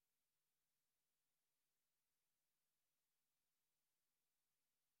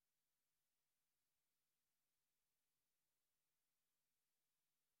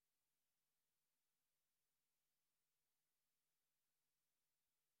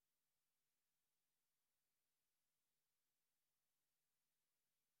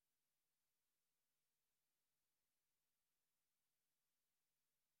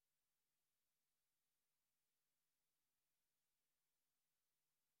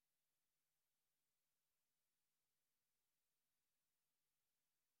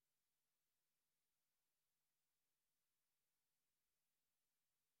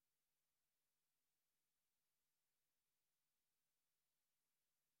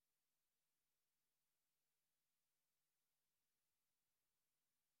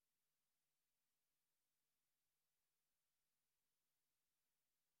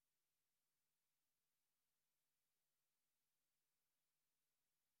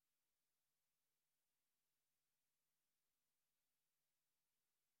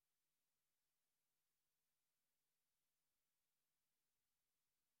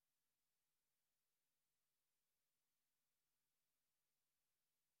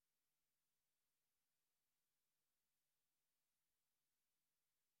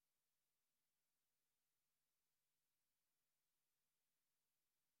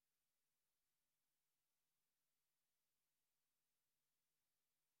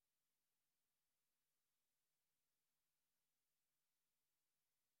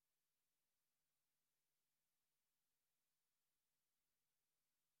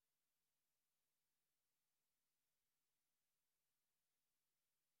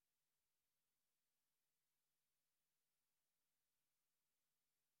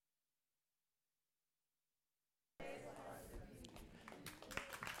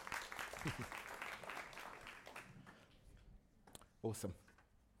Awesome.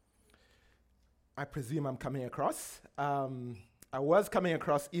 I presume I'm coming across. I was coming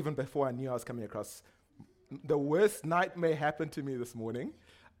across even before I knew I was coming across. The worst nightmare happened to me this morning.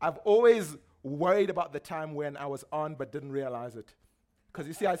 I've always worried about the time when I was on but didn't realize it. Because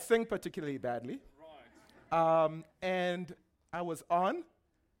you see, I sing particularly badly. And I was on,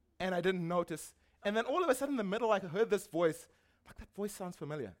 and I didn't notice. And then all of a sudden in the middle, I heard this voice. Like, that voice sounds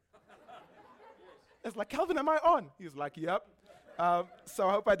familiar. It's like, Calvin, am I on? He's like, yep. So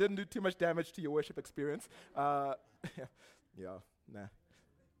I hope I didn't do too much damage to your worship experience. Nah.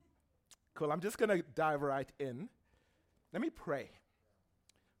 Cool, I'm just going to dive right in. Let me pray.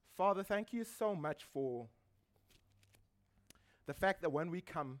 Father, thank you so much for the fact that when we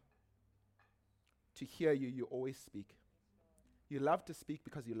come to hear you, you always speak. You love to speak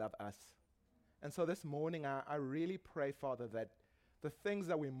because you love us. And so this morning, I really pray, Father, that the things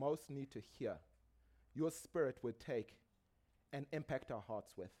that we most need to hear, your Spirit would take and impact our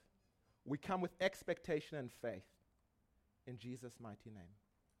hearts with. We come with expectation and faith. In Jesus' mighty name,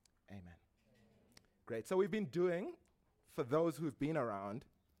 amen. Great. So we've been doing, for those who've been around,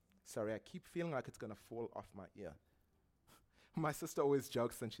 sorry, I keep feeling like it's going to fall off my ear. My sister always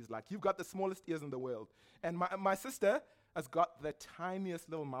jokes, and she's like, you've got the smallest ears in the world. And my sister has got the tiniest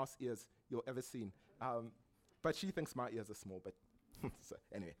little mouse ears you'll ever seen. But she thinks my ears are small, but so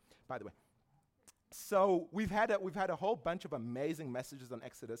anyway, by the way. So we've had a whole bunch of amazing messages on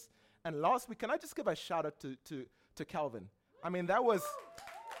Exodus. And last week, can I just give a shout out to Calvin? I mean,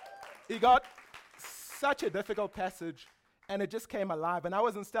 he got such a difficult passage, and it just came alive. And I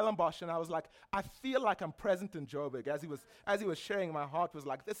was in Stellenbosch, and I was like, I feel like I'm present in Joburg. As he was sharing, my heart was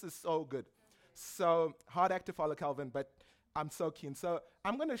like, this is so good. So hard act to follow, Calvin, but I'm so keen. So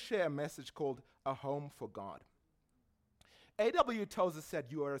I'm going to share a message called A Home for God. A.W. Tozer said,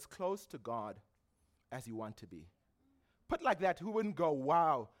 you are as close to God as you want to be. Put like that, who wouldn't go,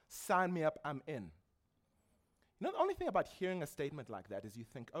 wow, sign me up, I'm in? You know, the only thing about hearing a statement like that is you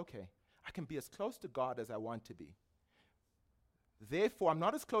think, okay, I can be as close to God as I want to be. Therefore, I'm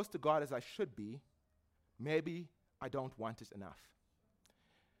not as close to God as I should be. Maybe I don't want it enough.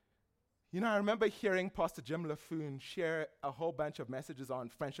 You know, I remember hearing Pastor Jim LaFoon share a whole bunch of messages on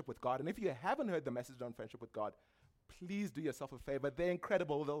friendship with God. And if you haven't heard the message on friendship with God, please do yourself a favor. They're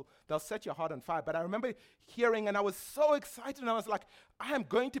incredible. They'll set your heart on fire. But I remember hearing, and I was so excited, and I was like, I am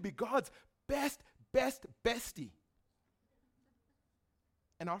going to be God's bestie.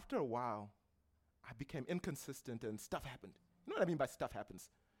 And after a while, I became inconsistent, and stuff happened. You know what I mean by stuff happens?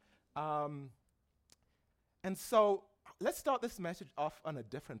 And so let's start this message off on a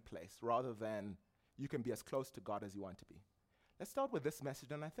different place rather than you can be as close to God as you want to be. Let's start with this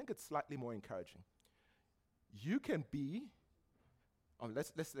message, and I think it's slightly more encouraging. You can be,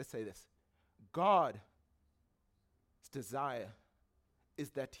 let's say this. God's desire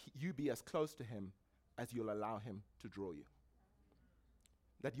is that you be as close to him as you'll allow him to draw you.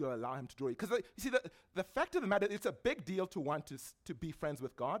 That you'll allow him to draw you. Because you see, the fact of the matter, it's a big deal to want to be friends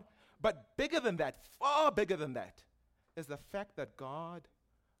with God. But bigger than that, far bigger than that, is the fact that God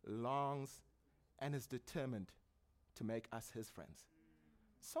longs and is determined to make us his friends.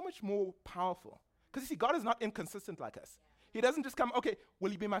 So much more powerful. Because you see, God is not inconsistent like us. He doesn't just come, okay,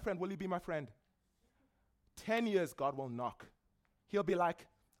 will you be my friend? Will you be my friend? 10 years, God will knock. He'll be like,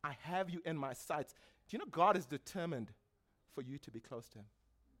 I have you in my sights. Do you know God is determined for you to be close to him?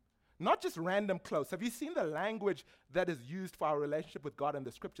 Not just random close. Have you seen the language that is used for our relationship with God in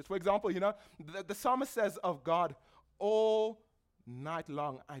the scriptures? For example, you know, the psalmist says of God, all night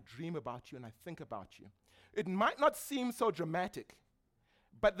long I dream about you and I think about you. It might not seem so dramatic,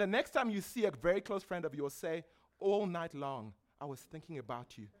 but the next time you see a very close friend of yours say, all night long I was thinking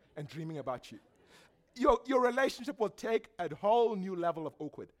about you and dreaming about you. Your relationship will take a whole new level of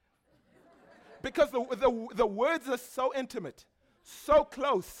awkward. Because the words are so intimate, so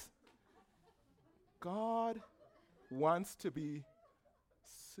close. God wants to be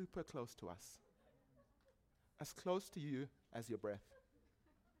super close to us. As close to you as your breath.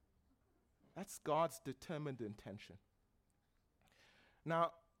 That's God's determined intention.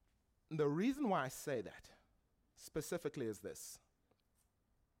 Now, the reason why I say that specifically is this.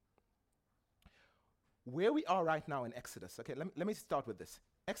 Where we are right now in Exodus, okay, let me start with this.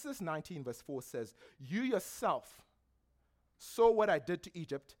 Exodus 19 verse 4 says, you yourself saw what I did to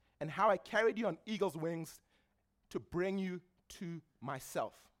Egypt and how I carried you on eagle's wings to bring you to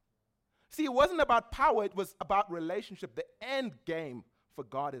myself. See, it wasn't about power, it was about relationship. The end game for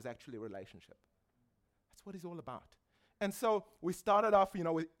God is actually relationship. That's what he's all about. And so we started off, you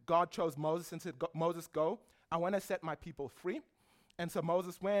know, God chose Moses and said, Moses, go. I want to set my people free. And so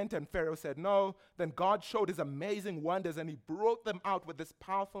Moses went, and Pharaoh said no. Then God showed his amazing wonders, and he brought them out with this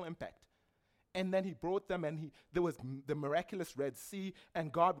powerful impact. And then he brought them, and there was the miraculous Red Sea,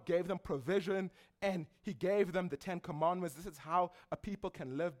 and God gave them provision, and he gave them the 10 Commandments. This is how a people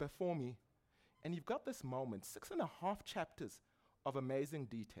can live before me. And you've got this moment, 6.5 chapters of amazing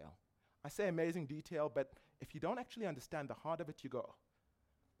detail. I say amazing detail, but if you don't actually understand the heart of it, you go,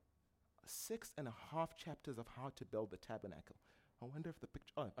 6.5 chapters of how to build the tabernacle. I wonder if the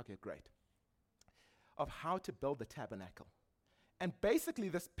picture, oh, okay, great. Of how to build the tabernacle. And basically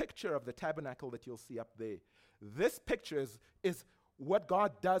this picture of the tabernacle that you'll see up there, this picture is what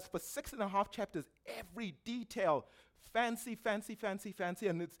God does for 6.5 chapters, every detail, fancy,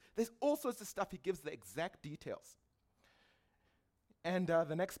 and there's all sorts of stuff. He gives the exact details. And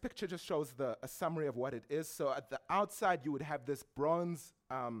the next picture just shows a summary of what it is. So at the outside, you would have this bronze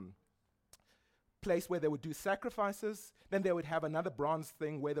place where they would do sacrifices. Then they would have another bronze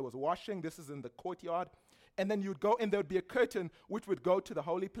thing where there was washing. This is in the courtyard. And then you'd go in, there would be a curtain which would go to the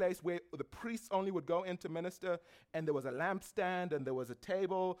holy place where the priests only would go in to minister. And there was a lampstand, and there was a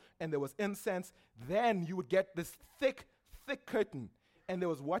table, and there was incense. Then you would get this thick curtain. And there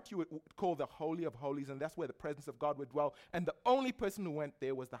was what you would call the Holy of Holies, and that's where the presence of God would dwell. And the only person who went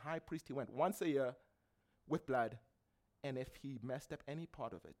there was the high priest. He went once a year with blood. And if he messed up any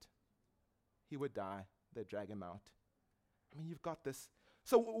part of it, he would die. They'd drag him out. I mean, you've got this.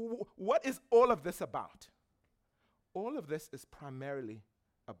 So what is all of this about? All of this is primarily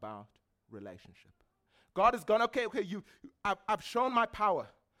about relationship. God has gone, okay, I've shown my power.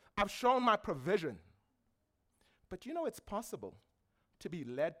 I've shown my provision. But you know it's possible to be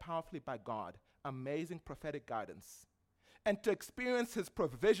led powerfully by God, amazing prophetic guidance, and to experience his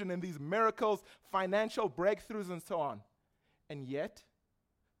provision in these miracles, financial breakthroughs, and so on, and yet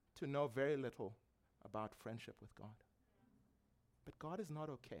to know very little about friendship with God. But God is not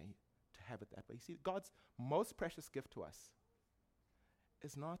okay to have it that way. You see, God's most precious gift to us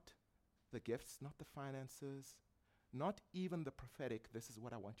is not the gifts, not the finances, not even the prophetic, this is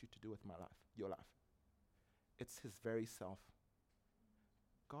what I want you to do with my life, your life. It's his very self.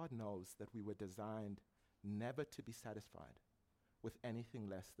 God knows that we were designed never to be satisfied with anything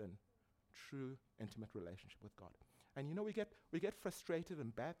less than true, intimate relationship with God. And you know, we get frustrated,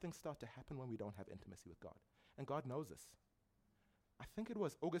 and bad things start to happen when we don't have intimacy with God. And God knows this. I think it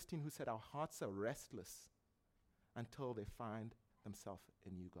was Augustine who said our hearts are restless until they find themselves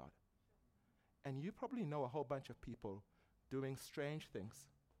in you, God. And you probably know a whole bunch of people doing strange things.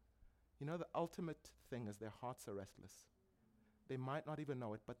 You know, the ultimate thing is their hearts are restless. They might not even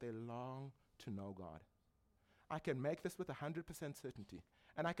know it, but they long to know God. I can make this with 100% certainty.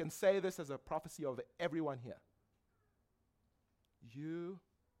 And I can say this as a prophecy over everyone here. You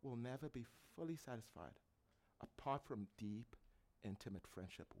will never be fully satisfied apart from deep, intimate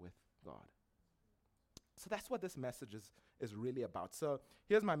friendship with God. So that's what this message is really about. So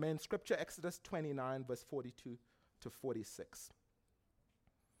here's my main scripture, Exodus 29, verse 42 to 46.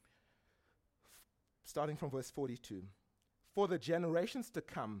 Starting from verse 42. For the generations to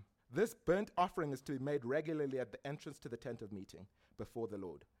come, this burnt offering is to be made regularly at the entrance to the tent of meeting before the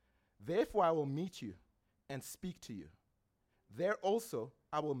Lord. Therefore I will meet you and speak to you. There also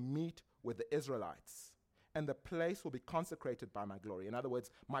I will meet with the Israelites, and the place will be consecrated by my glory. In other words,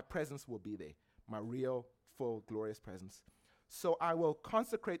 my presence will be there, my real, full, glorious presence. So I will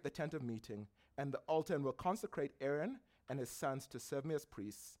consecrate the tent of meeting and the altar, and will consecrate Aaron and his sons to serve me as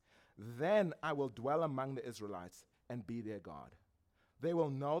priests. Then I will dwell among the Israelites and be their God. They will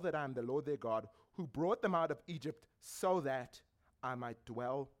know that I am the Lord their God, who brought them out of Egypt so that I might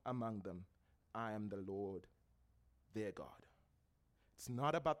dwell among them. I am the Lord their God. It's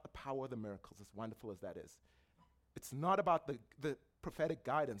not about the power of the miracles, as wonderful as that is. It's not about the prophetic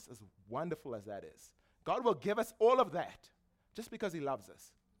guidance, as wonderful as that is. God will give us all of that just because he loves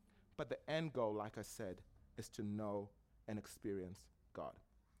us. But the end goal, like I said, is to know and experience God.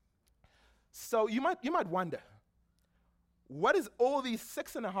 So you might wonder, what does all these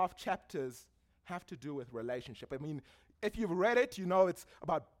 6.5 chapters have to do with relationship? I mean, if you've read it, you know it's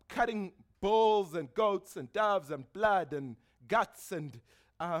about cutting bulls and goats and doves and blood and guts and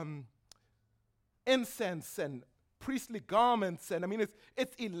incense and priestly garments. And I mean,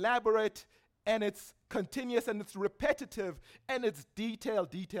 it's elaborate, and it's continuous, and it's repetitive, and it's detail.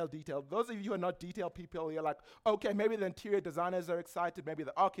 Those of you who are not detail people, you're like, okay, maybe the interior designers are excited, maybe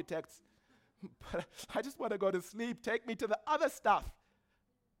the architects, but I just want to go to sleep. Take me to the other stuff.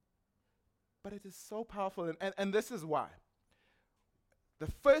 But it is so powerful, and this is why.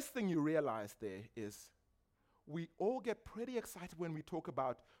 The first thing you realize there is we all get pretty excited when we talk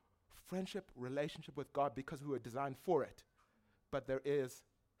about friendship, relationship with God, because we were designed for it. but there is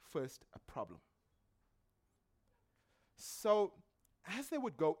first a problem. So, as they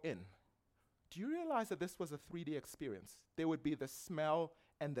would go in, do you realize that this was a 3D experience? There would be the smell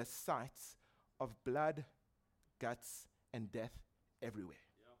and the sights of blood, guts, and death everywhere.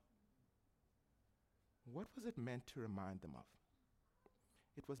 Yeah. What was it meant to remind them of?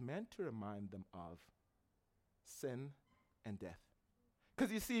 It was meant to remind them of sin and death.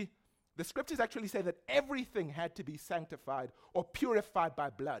 Because you see, the scriptures actually say that everything had to be sanctified or purified by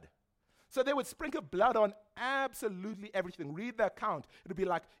blood. So they would sprinkle blood on absolutely everything. Read the account. It would be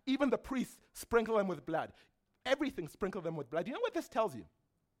like even the priests sprinkle them with blood. Everything sprinkle them with blood. You know what this tells you?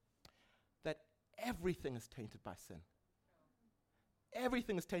 That everything is tainted by sin.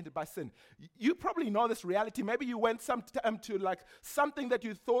 Everything is tainted by sin. You probably know this reality. Maybe you went sometime to like something that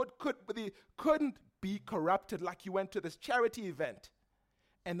you thought couldn't be corrupted, like you went to this charity event,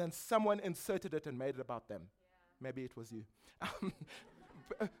 and then someone inserted it and made it about them. Yeah. Maybe it was you.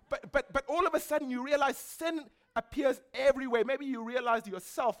 But all of a sudden you realize sin appears everywhere. Maybe you realize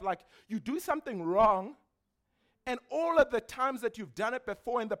yourself, like you do something wrong, and all of the times that you've done it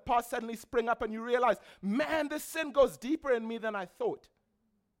before in the past suddenly spring up and you realize, man, this sin goes deeper in me than I thought.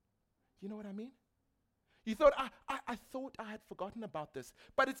 You know what I mean? You thought, I thought I had forgotten about this,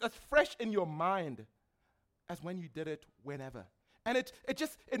 but it's as fresh in your mind as when you did it whenever. And it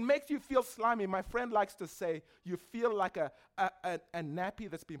makes you feel slimy. My friend likes to say, you feel like a nappy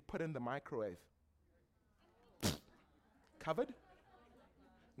that's been put in the microwave. Covered?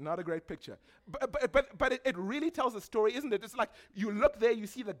 Not a great picture. But it really tells a story, isn't it? It's like you look there, you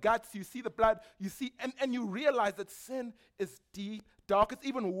see the guts, you see the blood, you see, and you realize that sin is deep, dark. It's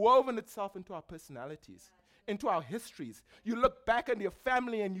even woven itself into our personalities, into our histories. You look back at your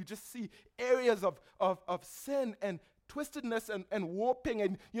family and you just see areas of sin and twistedness and warping.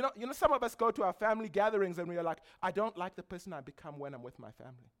 And you know, some of us go to our family gatherings and we are like, I don't like the person I become when I'm with my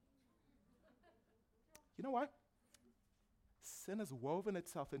family. You know what? Sin has woven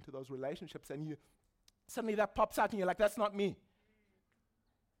itself into those relationships, and you suddenly that pops out and you're like, that's not me.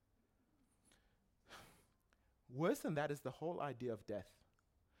 Worse than that is the whole idea of death.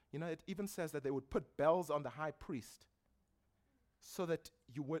 You know, it even says that they would put bells on the high priest so that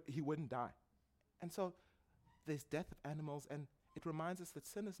he wouldn't die. And so there's death of animals, and it reminds us that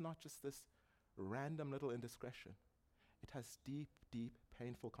sin is not just this random little indiscretion. It has deep, deep,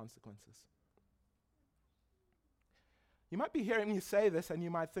 painful consequences. You might be hearing me say this, and you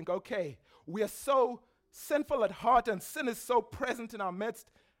might think, okay, we are so sinful at heart, and sin is so present in our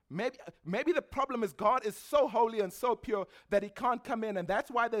midst. Maybe the problem is God is so holy and so pure that he can't come in, and that's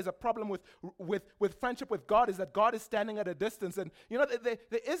why there's a problem with friendship with God, is that God is standing at a distance. And you know,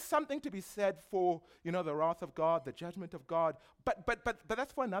 there is something to be said for, you know, the wrath of God, the judgment of God, but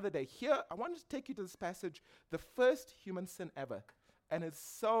that's for another day. Here, I want to take you to this passage, the first human sin ever, and it's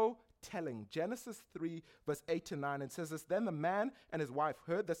so telling. Genesis 3, verse 8 to 9, it says this, then the man and his wife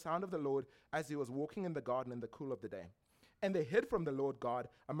heard the sound of the Lord as he was walking in the garden in the cool of the day. And they hid from the Lord God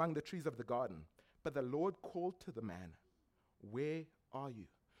among the trees of the garden. But the Lord called to the man, where are you?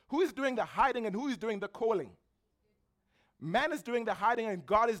 Who is doing the hiding and who is doing the calling? Man is doing the hiding and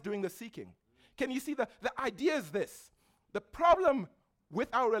God is doing the seeking. Can you see the idea is this? The problem with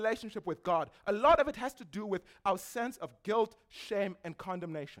our relationship with God, a lot of it has to do with our sense of guilt, shame, and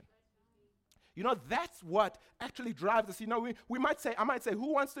condemnation. You know, that's what actually drives us. You know, I might say,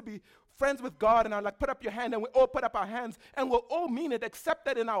 who wants to be friends with God? And I'm like, put up your hand, and we all put up our hands, and we'll all mean it, except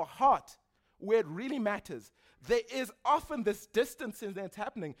that in our heart, where it really matters, there is often this distance that's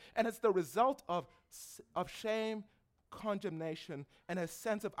happening, and it's the result of shame, condemnation, and a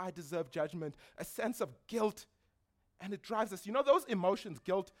sense of I deserve judgment, a sense of guilt, and it drives us. You know, those emotions,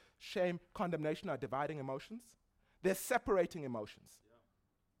 guilt, shame, condemnation, are dividing emotions. They're separating emotions.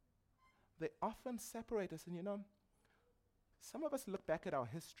 They often separate us. And you know, some of us look back at our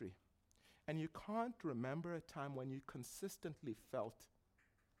history and you can't remember a time when you consistently felt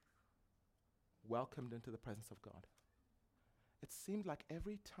welcomed into the presence of God. It seemed like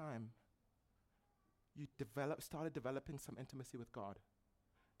every time you started developing some intimacy with God,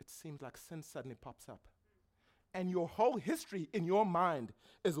 it seemed like sin suddenly pops up. And your whole history in your mind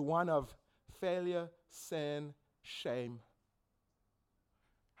is one of failure, sin, shame.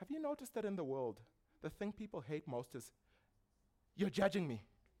 Have you noticed that in the world, the thing people hate most is, you're judging me.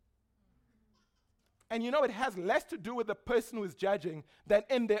 And you know, it has less to do with the person who is judging than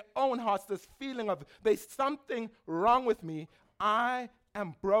in their own hearts, this feeling of, there's something wrong with me. I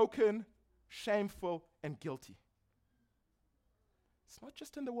am broken, shameful, and guilty. It's not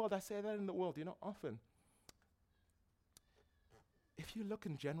just in the world. I say that in the world. You know, often, if you look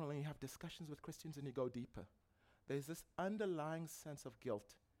in general and you have discussions with Christians and you go deeper, there's this underlying sense of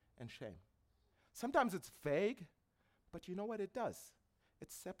guilt and shame. Sometimes it's vague, but you know what it does?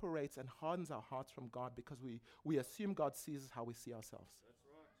 It separates and hardens our hearts from God because we assume God sees us how we see ourselves. That's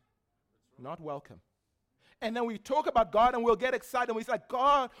right. Not welcome. And then we talk about God and we'll get excited and we say,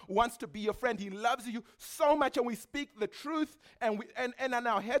 God wants to be your friend. He loves you so much, and we speak the truth, and in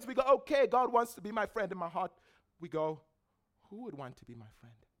our heads we go, okay, God wants to be my friend. In my heart we go, who would want to be my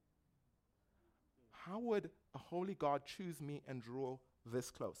friend? How would a holy God choose me and draw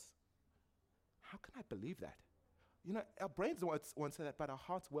this close? How can I believe that? You know, our brains won't say that, but our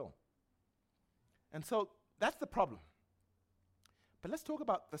hearts will. And so that's the problem. But let's talk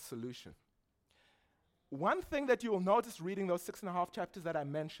about the solution. One thing that you will notice reading those 6.5 chapters that I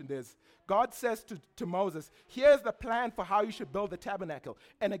mentioned is God says to Moses, here's the plan for how you should build the tabernacle.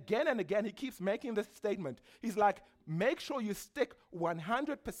 And again, he keeps making this statement. He's like, make sure you stick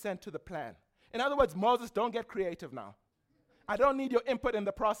 100% to the plan. In other words, Moses, don't get creative now. I don't need your input in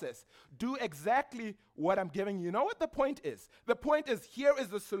the process. Do exactly what I'm giving you. You know what the point is? The point is, here is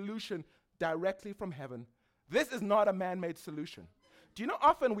the solution directly from heaven. This is not a man-made solution. Do you know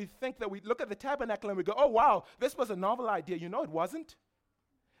often we think that we look at the tabernacle and we go, oh, wow, this was a novel idea. You know it wasn't.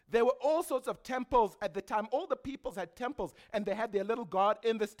 There were all sorts of temples at the time. All the peoples had temples, and they had their little god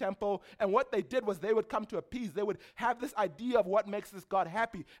in this temple. And what they did was they would come to appease. They would have this idea of what makes this God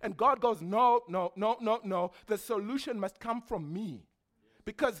happy. And God goes, no. The solution must come from me.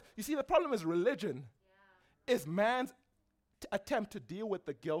 Because, you see, the problem is religion is man's attempt to deal with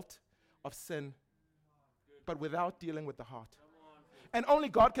the guilt of sin, but without dealing with the heart. And only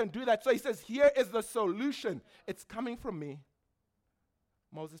God can do that. So he says, here is the solution. It's coming from me.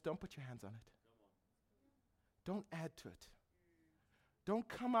 Moses, don't put your hands on it. Don't add to it. Don't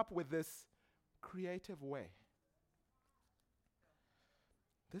come up with this creative way.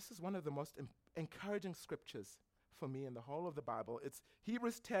 This is one of the most encouraging scriptures for me in the whole of the Bible. It's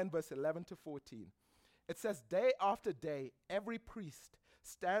Hebrews 10, verse 11 to 14. It says, day after day, every priest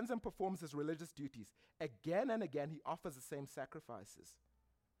stands and performs his religious duties. Again and again, he offers the same sacrifices,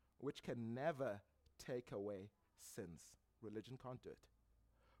 which can never take away sins. Religion can't do it.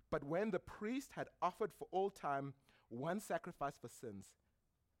 But when the priest had offered for all time one sacrifice for sins,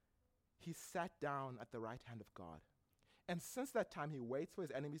 he sat down at the right hand of God. And since that time, he waits for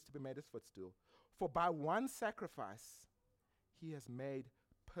his enemies to be made his footstool. For by one sacrifice, he has made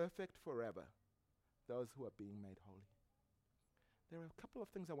perfect forever those who are being made holy. There are a couple of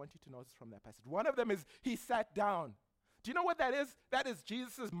things I want you to notice from that passage. One of them is he sat down. Do you know what that is? That is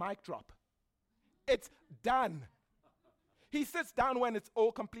Jesus' mic drop. It's done. He sits down when it's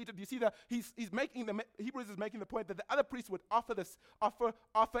all completed. You see that Hebrews is making the point that the other priests would offer,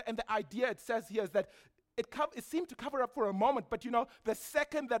 and the idea it says here is that it seemed to cover up for a moment, but you know, the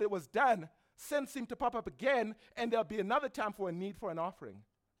second that it was done, sin seemed to pop up again, and there'll be another time for a need for an offering.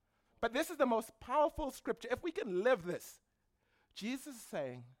 But this is the most powerful scripture. If we can live this, Jesus is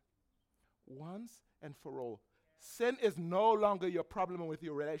saying, once and for all, sin is no longer your problem with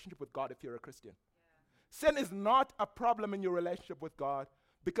your relationship with God if you're a Christian. Sin is not a problem in your relationship with God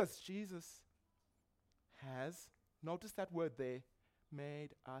because Jesus has, notice that word there,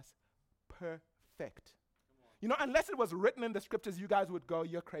 made us perfect. You know, unless it was written in the scriptures, you guys would go,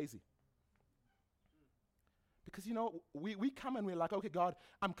 you're crazy. Because, you know, we come and we're like, okay, God,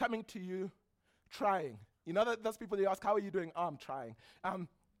 I'm coming to you trying. You know, those people, they ask, how are you doing? Oh, I'm trying.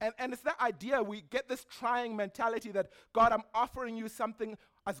 And it's that idea, we get this trying mentality that, God, I'm offering you something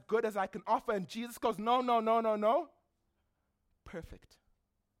as good as I can offer. And Jesus goes, no. Perfect.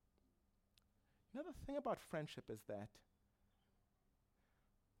 You know, the thing about friendship is that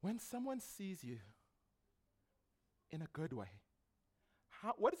when someone sees you in a good way,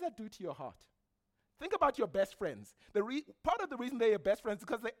 what does that do to your heart? Think about your best friends. Part of the reason they're your best friends is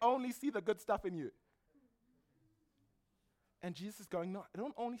because they only see the good stuff in you. And Jesus is going, no, I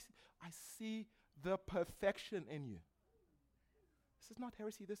don't only see, I see the perfection in you. This is not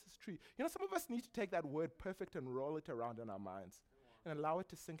heresy, this is true. You know, some of us need to take that word perfect and roll it around in our minds and allow it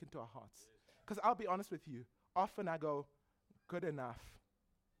to sink into our hearts. Because I'll be honest with you, often I go, good enough.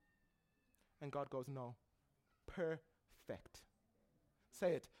 And God goes, no, perfect.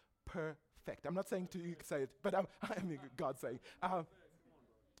 Say it, perfect. I'm not saying to you say it, but I mean God saying,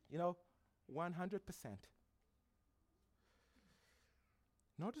 you know, 100%.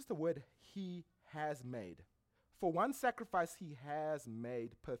 Notice the word he has made. For one sacrifice he has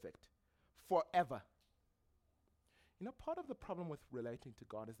made perfect forever. You know, part of the problem with relating to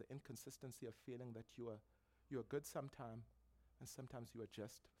God is the inconsistency of feeling that you are good sometime and sometimes you are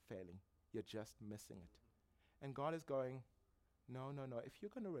just failing. You're just missing it. And God is going, no. If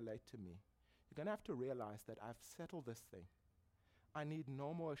you're going to relate to me, you're going to have to realize that I've settled this thing. I need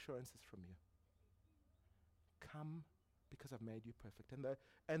no more assurances from you. Come because I've made you perfect.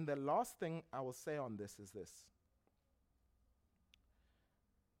 And the last thing I will say on this is this.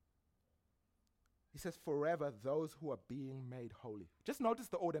 He says, forever those who are being made holy. Just notice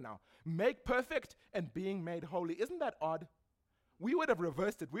the order now. Make perfect and being made holy. Isn't that odd? We would have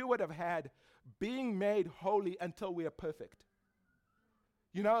reversed it. We would have had being made holy until we are perfect.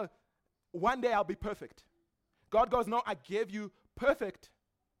 You know, one day I'll be perfect. God goes, no, I gave you perfect.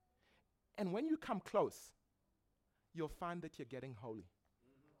 And when you come close, you'll find that you're getting holy.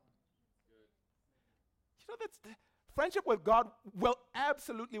 You know, friendship with God will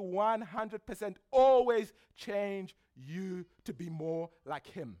absolutely 100% always change you to be more like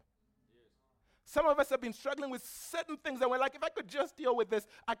Him. Some of us have been struggling with certain things and we're like, if I could just deal with this,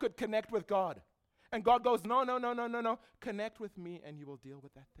 I could connect with God. And God goes, no. Connect with me and you will deal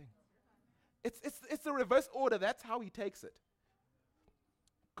with that thing. It's a reverse order. That's how He takes it.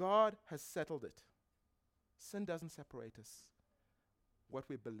 God has settled it. Sin doesn't separate us. What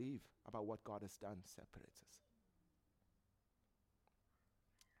we believe about what God has done separates us.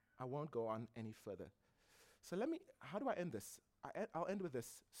 I won't go on any further. So how do I end this? I'll end with this.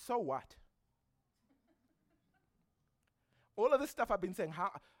 So what? All of this stuff I've been saying,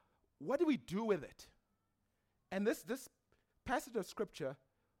 what do we do with it? And this passage of scripture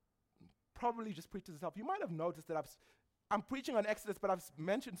probably just preaches itself. You might have noticed that I'm preaching on Exodus, but I've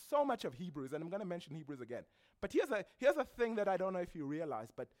mentioned so much of Hebrews, and I'm going to mention Hebrews again. But here's a thing that I don't know if you realize,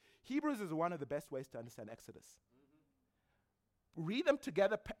 but Hebrews is one of the best ways to understand Exodus. Read them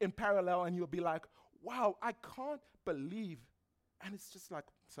together in parallel, and you'll be like, wow, I can't believe. And it's just like,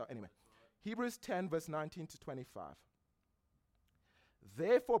 so anyway. Hebrews 10, verse 19 to 25.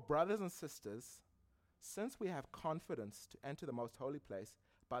 Therefore, brothers and sisters, since we have confidence to enter the most holy place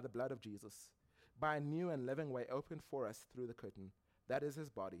by the blood of Jesus, by a new and living way opened for us through the curtain, that is His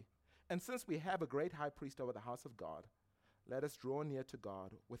body, and since we have a great high priest over the house of God, let us draw near to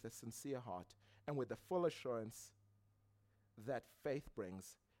God with a sincere heart and with the full assurance that faith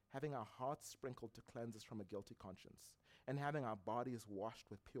brings, having our hearts sprinkled to cleanse us from a guilty conscience, and having our bodies washed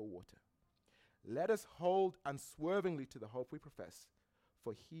with pure water. Let us hold unswervingly to the hope we profess,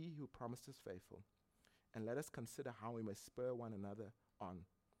 for He who promised is faithful. And let us consider how we may spur one another on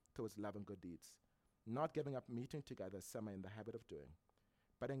towards love and good deeds, not giving up meeting together as some are in the habit of doing,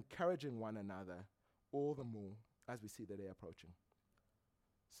 but encouraging one another all the more as we see the day approaching.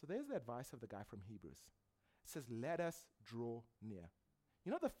 So there's the advice of the guy from Hebrews. It says, let us draw near.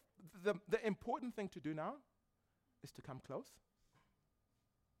 You know, the important thing to do now is to come close,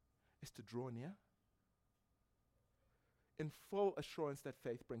 is to draw near, in full assurance that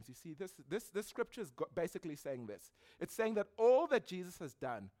faith brings. You see, this scripture is basically saying this. It's saying that all that Jesus has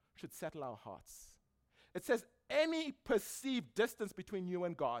done should settle our hearts. It says any perceived distance between you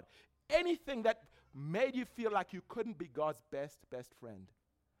and God, anything that made you feel like you couldn't be God's best friend,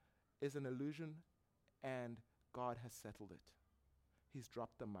 is an illusion, and God has settled it. He's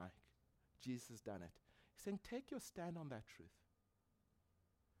dropped the mic. Jesus has done it. He's saying, take your stand on that truth.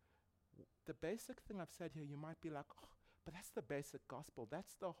 The basic thing I've said here, you might be like, oh, but that's the basic gospel.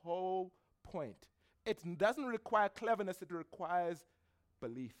 That's the whole point. It doesn't require cleverness. It requires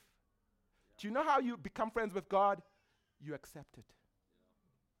belief. Do you know how you become friends with God? You accept it.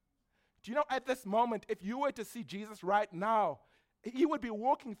 Do you know at this moment, if you were to see Jesus right now, He would be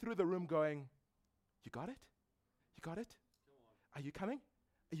walking through the room going, you got it? You got it? Are you coming?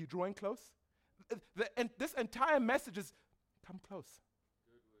 Are you drawing close? And this entire message is, come close.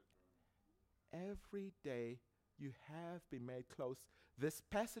 Every day you have been made close. This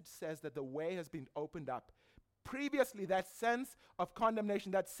passage says that the way has been opened up. Previously, that sense of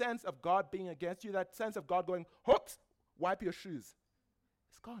condemnation, that sense of God being against you, that sense of God going, hooks, wipe your shoes,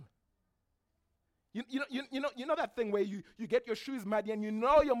 it's gone. You know that thing where you get your shoes muddy and you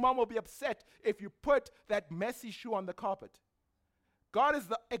know your mom will be upset if you put that messy shoe on the carpet. God is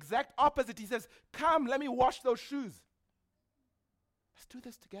the exact opposite. He says, come, let me wash those shoes. Let's do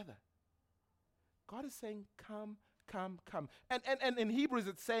this together. God is saying, come. And in Hebrews,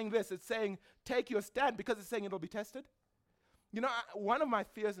 it's saying this. It's saying, take your stand, because it's saying it'll be tested. You know, one of my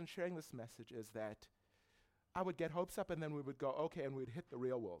fears in sharing this message is that I would get hopes up and then we would go, okay, and we'd hit the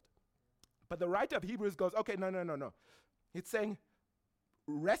real world. But the writer of Hebrews goes, okay, no. It's saying,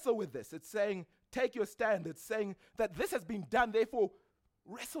 wrestle with this. It's saying, take your stand. It's saying that this has been done, therefore,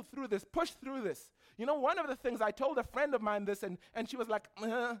 wrestle through this, push through this. You know, one of the things, I told a friend of mine this, and she was like,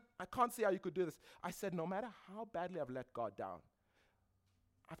 I can't see how you could do this. I said, no matter how badly I've let God down,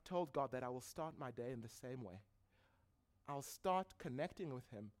 I've told God that I will start my day in the same way. I'll start connecting with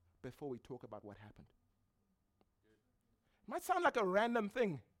Him before we talk about what happened. It might sound like a random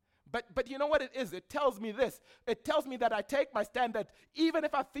thing, but you know what it is? It tells me this. It tells me that I take my stand that even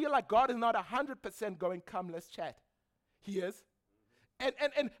if I feel like God is not 100% going, come, let's chat. He is.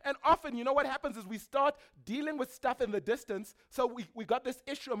 And often, you know what happens is we start dealing with stuff in the distance. So we got this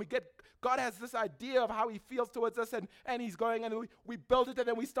issue and God has this idea of how he feels towards us and he's going and we build it and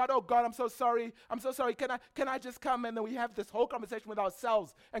then we start, oh God, I'm so sorry. Can I just come? And then we have this whole conversation with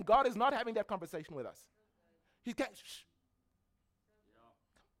ourselves. And God is not having that conversation with us. He's going, shh.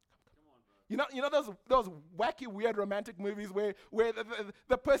 You know those wacky, weird romantic movies where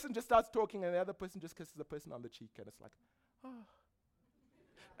the person just starts talking and the other person just kisses the person on the cheek and it's like, oh.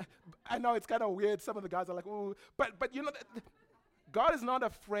 I know it's kind of weird. Some of the guys are like, ooh. But you know, God is not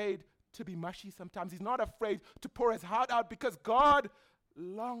afraid to be mushy sometimes. He's not afraid to pour his heart out because God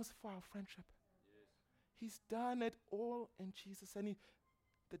longs for our friendship. Yes. He's done it all in Jesus. And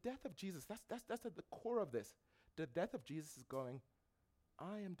the death of Jesus, that's at the core of this. The death of Jesus is going,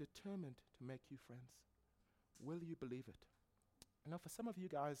 I am determined to make you friends. Will you believe it? You know, for some of you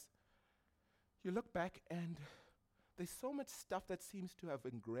guys, you look back and there's so much stuff that seems to have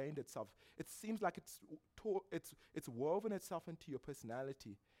ingrained itself. It seems like it's woven itself into your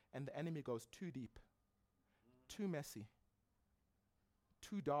personality, and the enemy goes too deep, too messy,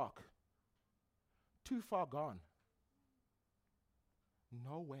 too dark, too far gone.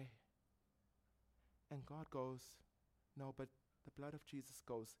 No way. And God goes, no, but the blood of Jesus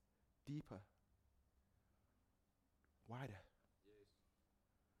goes deeper, wider. Yes.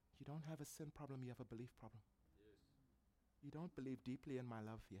 You don't have a sin problem, you have a belief problem. You don't believe deeply in my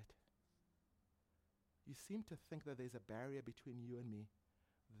love yet. You seem to think that there's a barrier between you and me.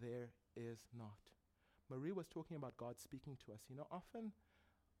 There is not. Marie was talking about God speaking to us. You know, often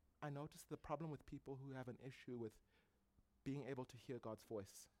I notice the problem with people who have an issue with being able to hear God's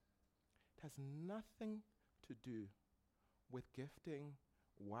voice. It has nothing to do with gifting,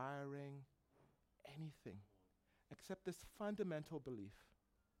 wiring, anything, except this fundamental belief.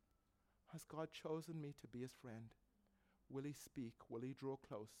 Has God chosen me to be his friend? Will he speak? Will he draw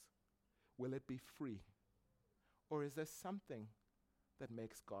close? Will it be free? Or is there something that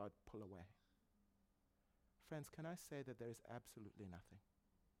makes God pull away? Friends, can I say that there is absolutely nothing?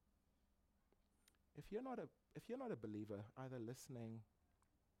 If you're not a believer, either listening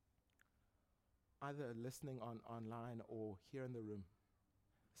online or here in the room,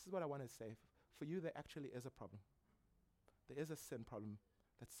 this is what I want to say. For you, there actually is a problem. There is a sin problem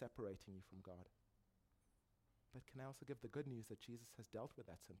that's separating you from God. But can I also give the good news that Jesus has dealt with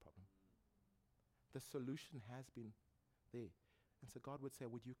that sin problem? The solution has been there. And so God would say,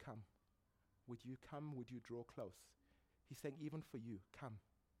 would you come? Would you come? Would you draw close? He's saying, even for you, come.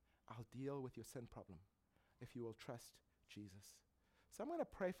 I'll deal with your sin problem if you will trust Jesus. So I'm going to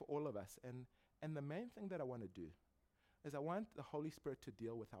pray for all of us. And the main thing that I want to do is I want the Holy Spirit to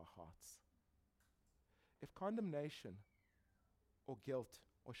deal with our hearts. If condemnation or guilt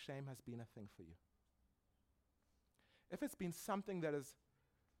or shame has been a thing for you, if it's been something that has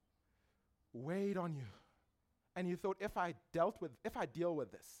weighed on you, and you thought, if I deal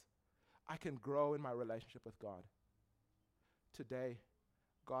with this, I can grow in my relationship with God. Today,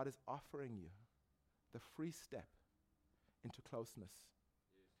 God is offering you the free step into closeness.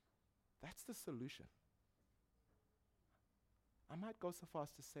 That's the solution. I might go so far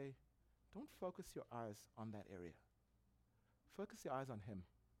as to say, don't focus your eyes on that area. Focus your eyes on him.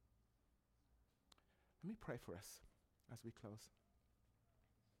 Let me pray for us as we close.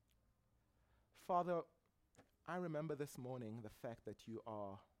 Father, I remember this morning the fact that you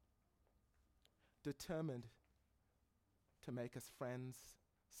are determined to make us friends,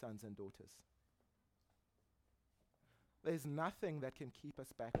 sons and daughters. There's nothing that can keep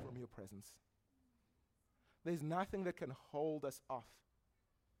us back from your presence. There's nothing that can hold us off.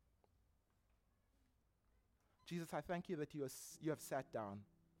 Jesus, I thank you that you have sat down.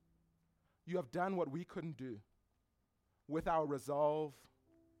 You have done what we couldn't do with our resolve,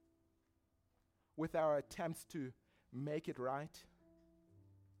 with our attempts to make it right.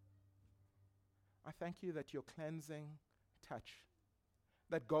 I thank you that your cleansing touch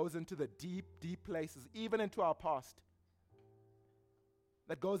that goes into the deep, deep places, even into our past,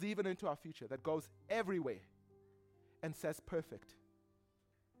 that goes even into our future, that goes everywhere and says perfect.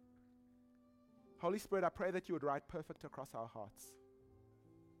 Holy Spirit, I pray that you would write perfect across our hearts.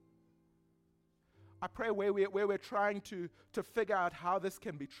 I pray where we're trying to figure out how this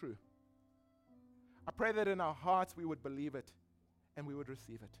can be true. I pray that in our hearts we would believe it and we would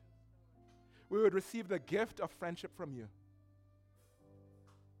receive it. We would receive the gift of friendship from you.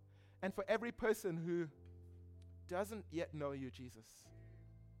 And for every person who doesn't yet know you, Jesus,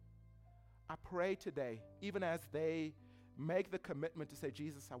 I pray today, even as they make the commitment to say,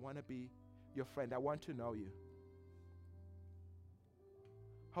 Jesus, I want to be your friend. I want to know you.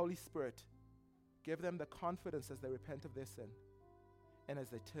 Holy Spirit, give them the confidence as they repent of their sin and as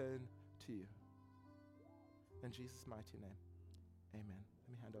they turn to you. In Jesus' mighty name, amen. Let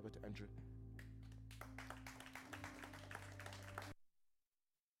me hand over to Andrew.